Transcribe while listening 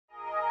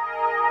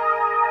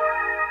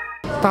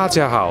大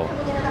家好，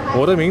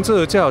我的名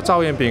字叫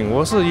赵彦炳，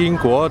我是英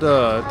国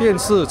的电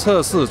视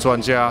测试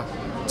专家。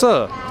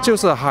这就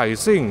是海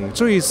信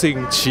最新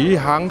奇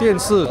航电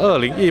视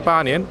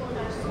2018年，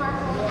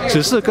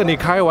只是跟你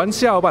开玩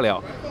笑罢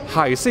了。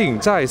海信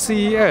在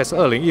CES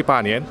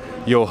 2018年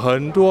有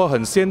很多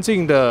很先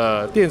进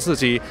的电视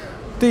机，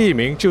第一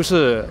名就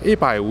是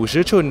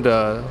150寸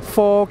的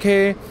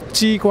 4K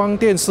激光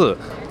电视。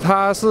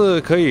 它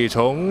是可以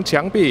从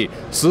墙壁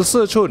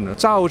14寸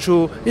照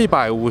出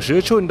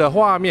150寸的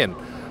画面，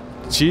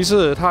其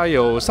次它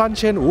有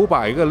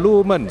3500个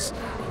lumens，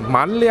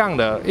 蛮亮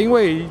的。因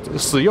为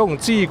使用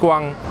激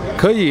光，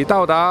可以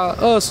到达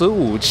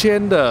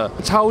25000的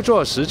操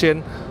作时间。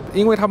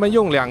因为他们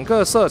用2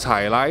个色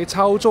彩来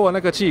操作那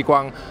个激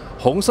光，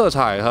红色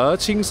彩和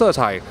青色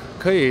彩，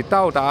可以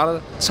到达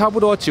差不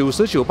多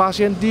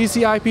99%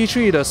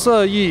 DCI-P3 的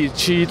色域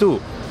曲度。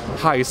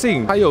 海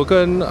信还有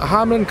跟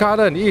Harman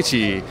Kardon 一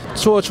起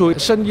做出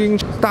声音，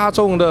大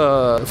众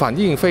的反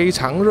应非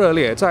常热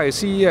烈。在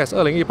CES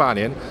 2018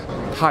年，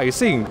海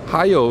信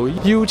还有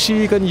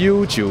U7 跟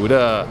U9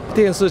 的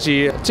电视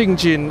机进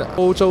军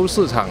欧洲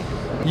市场。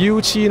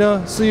U7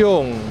 呢是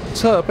用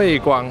侧背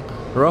光，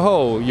然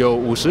后有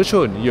50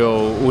寸、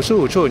有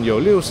55寸、有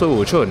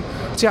65寸，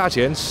价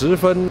钱十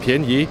分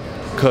便宜，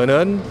可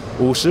能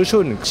50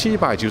寸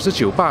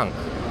799磅。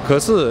 可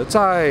是，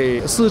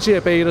在世界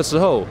杯的时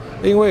候，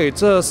因为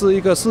这是一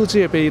个世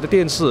界杯的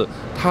电视，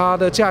它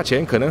的价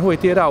钱可能会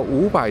跌到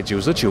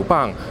599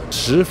磅，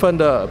十分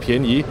的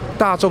便宜，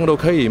大众都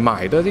可以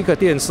买的一个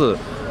电视。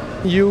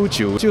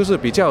U9 就是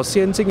比较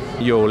先进，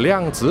有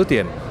量子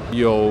点，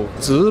有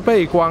直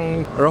背光，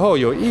然后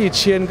有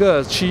1000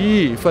个区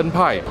域分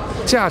派，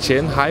价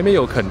钱还没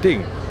有肯定。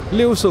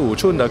65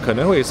寸的可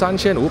能会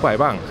3500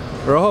磅，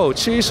然后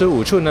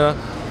75寸呢，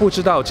不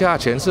知道价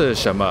钱是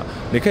什么。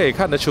你可以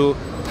看得出。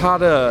 它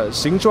的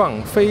形状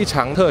非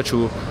常特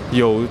殊，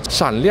有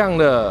闪亮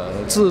的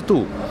制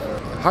度。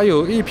还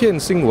有一篇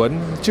新闻，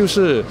就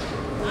是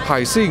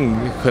海信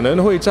可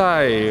能会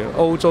在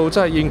欧洲、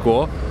在英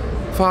国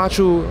发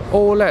出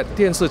OLED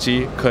电视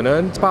机，可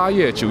能8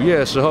月、9月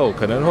的时候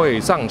可能会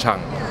上场。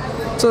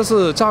这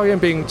是赵彦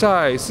斌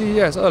在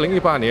CES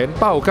 2018年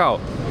报告。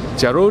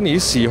假如你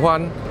喜欢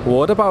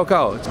我的报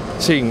告，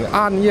请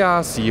按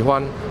下喜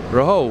欢，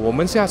然后我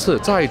们下次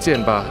再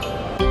见吧。